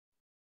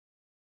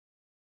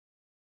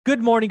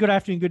Good morning, good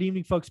afternoon, good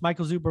evening, folks.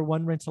 Michael Zuber,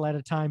 one rental at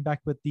a time, back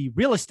with the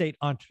real estate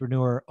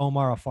entrepreneur,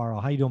 Omar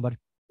Afaro. How you doing, buddy?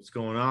 What's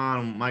going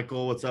on,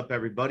 Michael? What's up,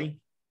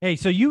 everybody? Hey,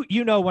 so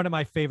you know one of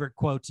my favorite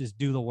quotes is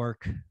 "Do the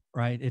work,"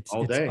 right? It's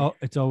All it's day. oh,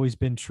 it's always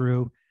been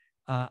true.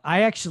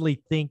 I actually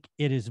think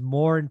it is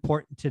more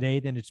important today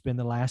than it's been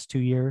the last 2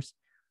 years,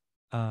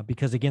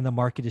 because again, the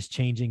market is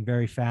changing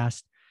very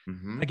fast.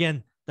 Hmm.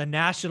 Again, the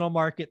national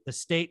market, the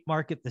state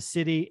market, the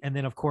city, and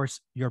then of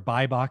course your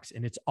buy box,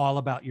 and it's all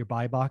about your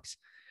buy box.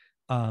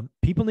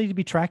 People need to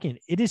be tracking.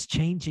 It is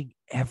changing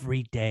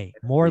every day.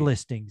 More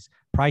listings,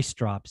 price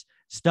drops,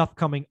 stuff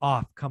coming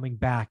off, coming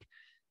back.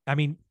 I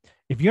mean,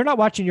 if you're not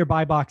watching your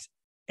buy box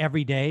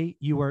every day,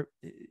 you're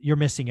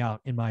missing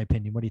out, in my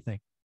opinion. What do you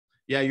think?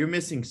 Yeah, you're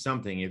missing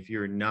something if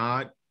you're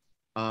not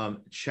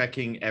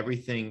checking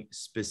everything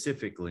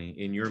specifically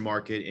in your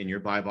market, in your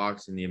buy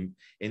box, in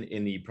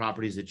the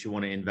properties that you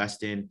want to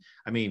invest in.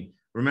 I mean,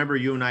 remember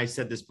you and I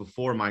said this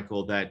before,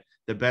 Michael, that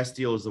the best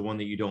deal is the one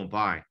that you don't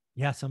buy.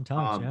 Yeah,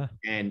 sometimes. Yeah.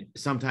 And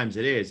sometimes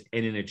it is.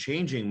 And in a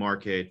changing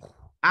market,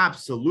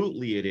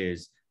 absolutely it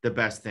is the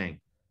best thing.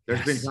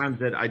 There's been Yes. times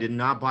that I did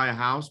not buy a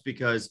house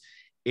because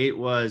it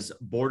was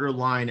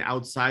borderline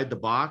outside the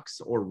box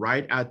or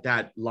right at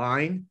that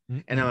line.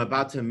 And I'm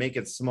about to make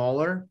it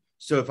smaller.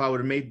 So if I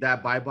would have made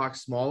that buy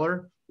box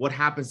smaller, what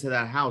happens to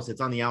that house?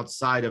 It's on the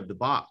outside of the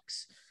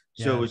box.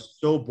 So it Yeah. was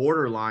so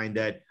borderline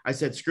that I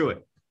said, screw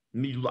it.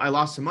 I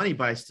lost some money,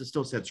 but I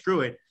still said,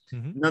 screw it.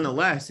 Mhm.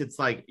 Nonetheless, it's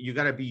like you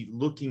got to be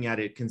looking at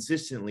it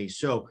consistently.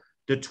 So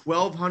the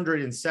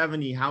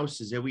 1,270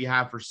 houses that we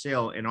have for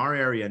sale in our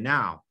area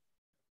now,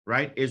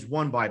 right, is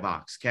one buy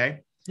box.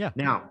 Okay. Yeah.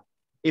 Now,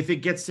 if it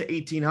gets to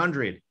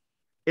 1,800,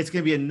 it's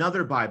going to be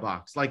another buy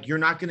box. Like you're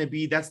not going to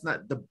be, that's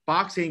not, the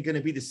box ain't going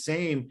to be the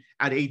same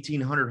at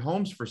 1,800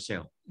 homes for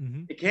sale.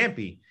 Mhm. It can't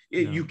be. No.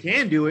 You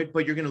can do it,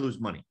 but you're going to lose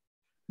money.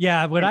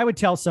 Yeah, what I would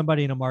tell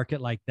somebody in a market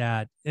like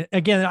that,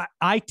 again,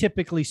 I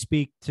typically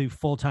speak to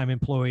full-time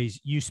employees.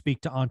 You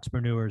speak to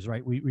entrepreneurs,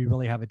 right? We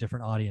really have a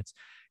different audience.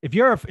 If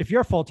you're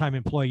a full-time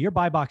employee, your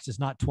buy box is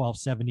not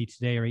 1,270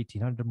 today or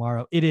 1,800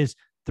 tomorrow. It is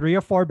 3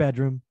 or 4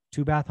 bedroom,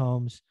 2 bath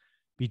homes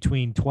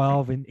between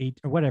 12 and 8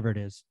 or whatever it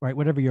is, right?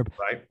 Whatever your,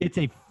 Right. it's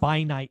a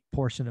finite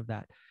portion of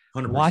that.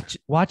 100%.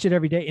 Watch it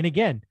every day. And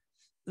again,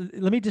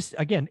 let me just,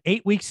 again,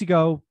 8 weeks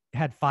ago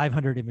had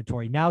 500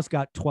 inventory. Now it's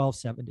got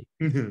 1,270.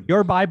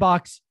 Your buy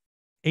box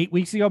 8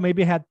 weeks ago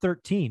maybe had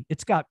 13.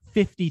 It's got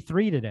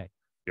 53 today.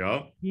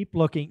 Yeah. Keep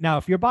looking. Now,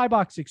 if your buy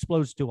box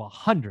explodes to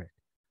 100,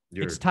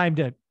 You're it's time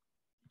to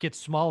get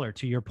smaller,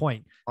 to your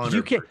point.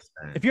 You can't,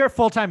 100%. if you're a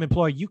full-time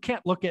employee, you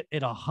can't look at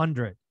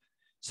 100.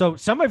 So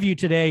some of you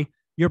today,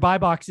 your buy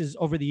boxes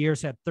over the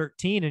years had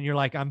 13 and you're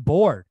like, I'm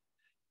bored.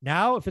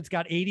 Now, if it's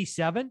got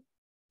 87,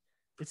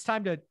 it's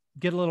time to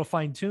get a little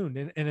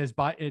fine-tuned. And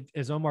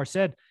as Omar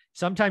said,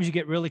 sometimes you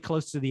get really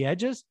close to the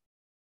edges,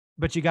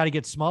 but you got to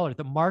get smaller.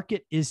 The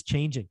market is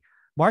changing.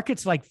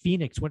 Markets like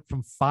Phoenix went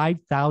from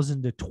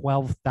 5,000 to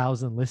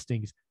 12,000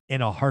 listings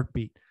in a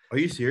heartbeat. Are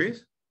you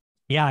serious?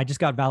 Yeah, I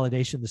just got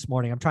validation this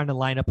morning. I'm trying to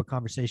line up a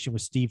conversation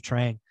with Steve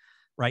Trang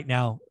right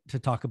now to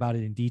talk about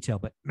it in detail.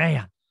 But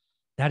man,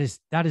 that is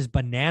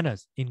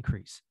bananas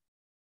increase.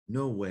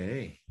 No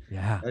way.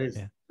 Yeah,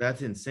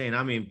 That's insane.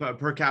 I mean,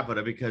 per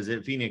capita, because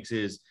Phoenix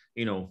is,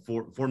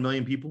 4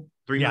 million people,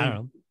 3 I million.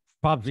 don't know.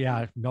 Probably,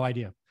 yeah, no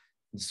idea.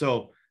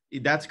 So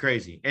that's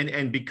crazy.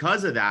 And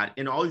because of that,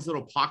 in all these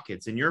little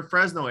pockets in your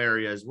Fresno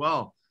area as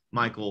well,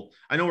 Michael,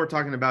 I know we're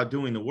talking about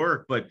doing the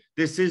work, but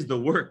this is the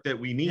work that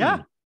we need.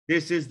 Yeah.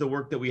 This is the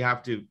work that we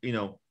have to,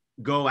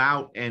 go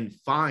out and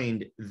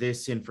find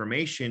this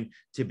information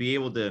to be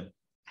able to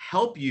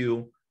help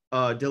you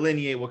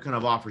delineate what kind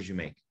of offers you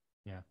make.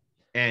 Yeah.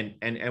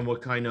 And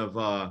what kind of,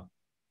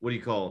 what do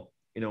you call,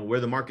 where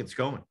the market's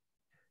going.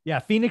 Yeah.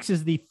 Phoenix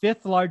is the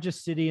 5th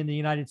largest city in the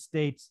United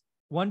States,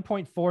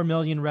 1.4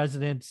 million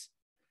residents,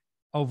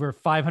 over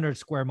 500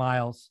 square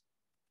miles.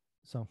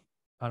 So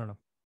I don't know.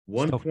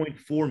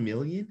 1.4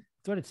 million?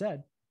 That's what it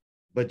said.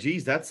 But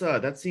geez, that's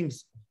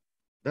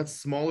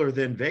smaller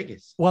than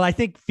Vegas. Well, I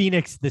think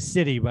Phoenix, the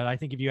city, but I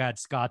think if you had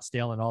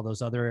Scottsdale and all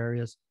those other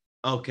areas.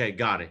 Okay,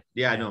 got it.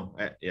 Yeah, I know.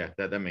 Yeah,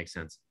 that makes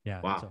sense.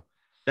 Yeah. Wow. So.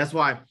 That's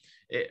why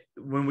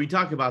when we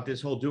talk about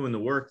this whole doing the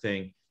work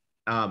thing,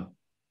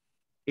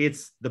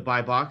 it's the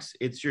buy box.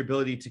 It's your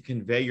ability to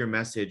convey your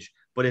message,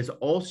 but it's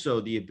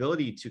also the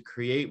ability to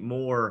create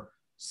more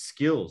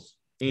skills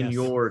in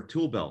your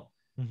tool belt.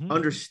 Mm-hmm.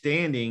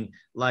 Understanding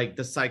like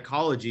the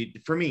psychology.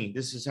 For me,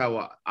 this is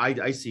how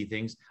I see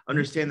things.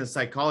 Understand the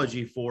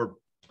psychology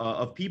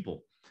of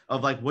people,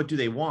 of like, what do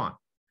they want?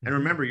 Mm-hmm. And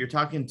remember, you're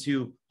talking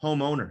to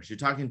homeowners. You're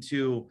talking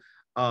to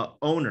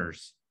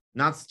owners,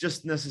 not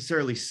just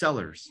necessarily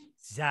sellers.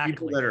 Exactly.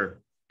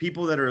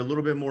 People that are a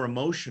little bit more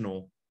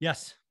emotional.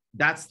 Yes.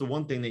 That's the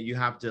one thing that you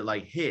have to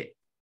like hit.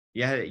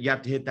 Yeah, you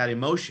have to hit that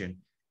emotion.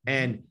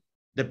 And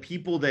the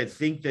people that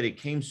think that it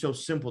came so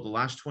simple the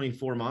last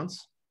 24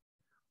 months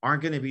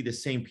aren't going to be the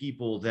same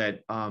people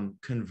that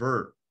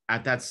convert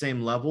at that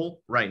same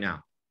level right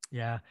now.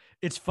 Yeah.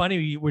 It's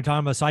funny we're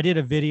talking about. So I did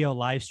a video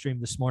live stream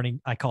this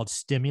morning I called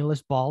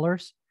Stimulus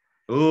Ballers.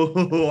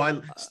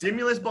 Oh,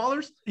 stimulus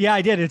ballers. Yeah,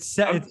 I did. It's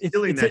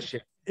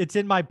Shit. It's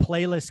in my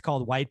playlist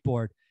called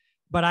Whiteboard.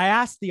 But I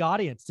asked the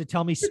audience to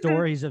tell me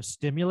stories of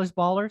stimulus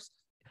ballers.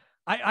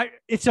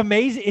 It's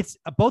amazing. It's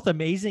both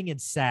amazing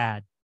and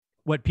sad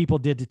what people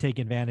did to take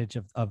advantage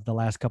of the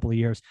last couple of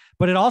years.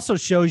 But it also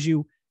shows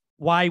you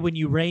why when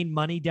you rain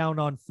money down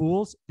on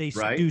fools, they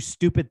do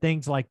stupid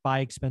things like buy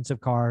expensive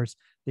cars.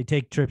 They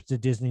take trips to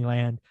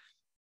Disneyland.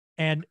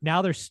 And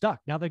now they're stuck.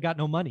 Now they got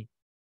no money.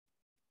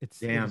 It's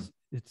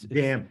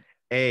damn.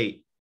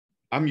 Hey,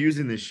 I'm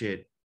using this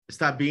shit.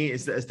 Stop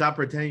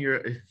pretending you're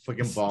a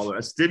fucking baller.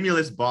 A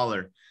stimulus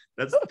baller.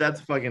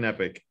 That's fucking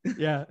epic.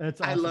 Yeah, that's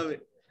awesome. I love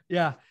it.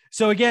 Yeah.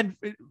 So again,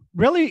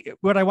 really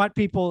what I want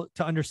people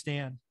to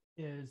understand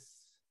is,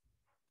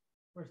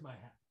 where's my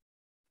hat?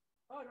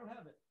 Oh, I don't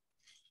have it.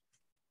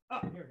 Oh,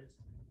 here it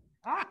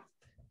is.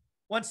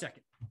 1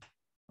 second.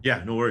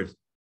 Yeah, no worries.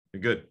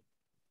 You're good.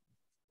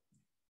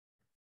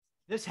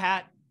 This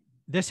hat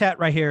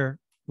right here,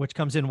 which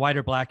comes in white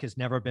or black, has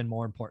never been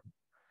more important.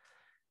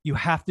 You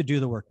have to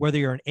do the work, whether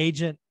you're an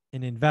agent,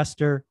 an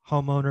investor,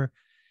 homeowner.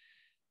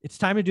 It's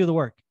time to do the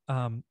work.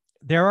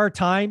 There are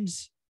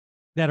times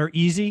that are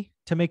easy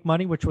to make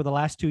money, which were the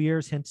last 2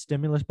 years, hence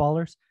stimulus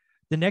ballers.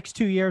 The next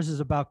 2 years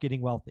is about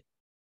getting wealthy,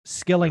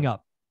 skilling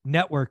up,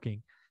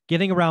 networking,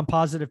 getting around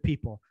positive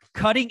people,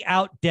 cutting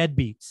out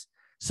deadbeats.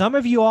 Some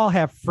of you all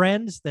have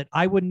friends that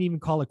I wouldn't even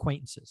call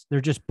acquaintances.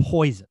 They're just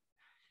poison.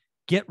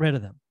 Get rid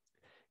of them.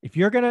 If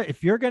you're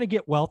gonna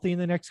get wealthy in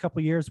the next couple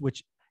of years,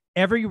 which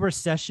every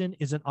recession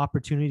is an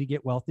opportunity to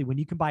get wealthy, when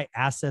you can buy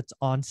assets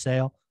on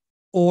sale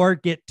or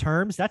get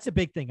terms, that's a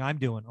big thing I'm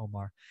doing,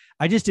 Omar.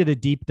 I just did a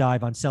deep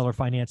dive on seller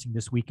financing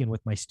this weekend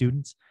with my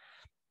students,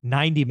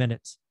 90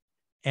 minutes.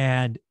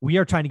 And we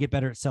are trying to get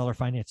better at seller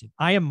financing.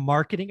 I am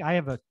marketing. I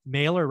have a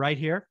mailer right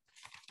here.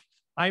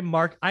 I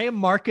am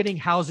marketing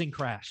housing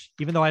crash,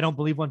 even though I don't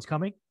believe one's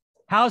coming.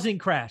 Housing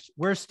crash.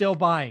 We're still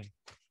buying.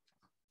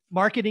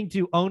 Marketing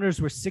to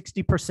owners with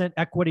 60%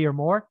 equity or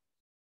more.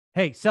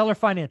 Hey, seller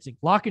financing,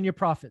 lock in your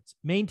profits,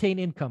 maintain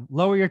income,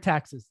 lower your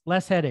taxes,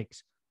 less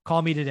headaches.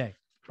 Call me today,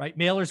 right?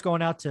 Mailers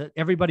going out to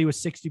everybody with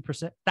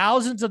 60%,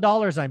 thousands of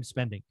dollars I'm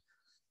spending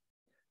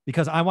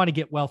because I want to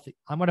get wealthy.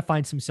 I want to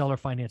find some seller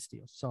finance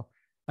deals. So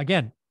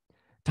again,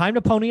 time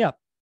to pony up.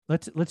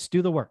 Let's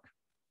do the work.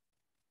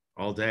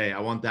 All day. I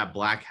want that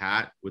black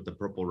hat with the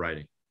purple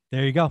writing.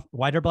 There you go.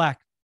 White or black.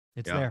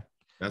 It's there.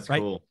 That's right?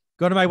 Cool.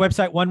 Go to my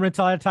website,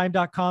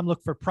 onerentalatometime.com.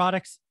 Look for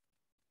products.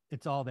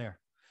 It's all there.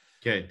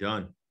 Okay,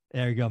 done.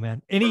 There you go,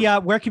 man.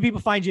 Where can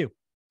people find you?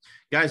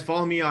 Guys,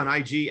 follow me on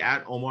IG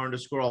at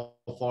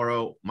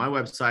Omar_Alfaro, my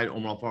website,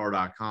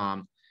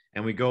 OmarAlfaro.com.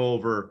 And we go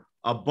over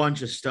a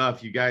bunch of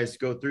stuff. You guys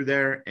go through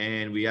there,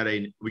 and we got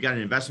an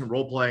investment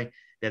role play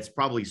that's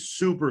probably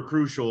super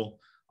crucial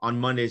on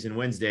Mondays and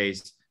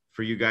Wednesdays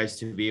for you guys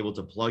to be able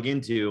to plug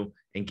into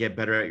and get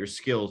better at your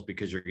skills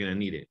because you're going to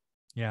need it.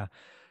 Yeah.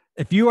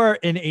 If you are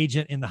an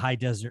agent in the high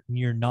desert and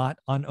you're not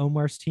on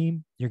Omar's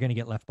team, you're going to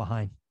get left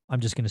behind. I'm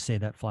just going to say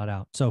that flat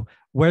out. So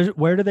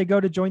where do they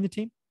go to join the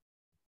team?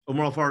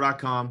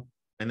 OmarAlfaro.com,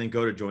 and then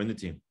go to join the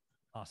team.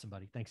 Awesome,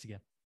 buddy. Thanks again.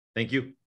 Thank you.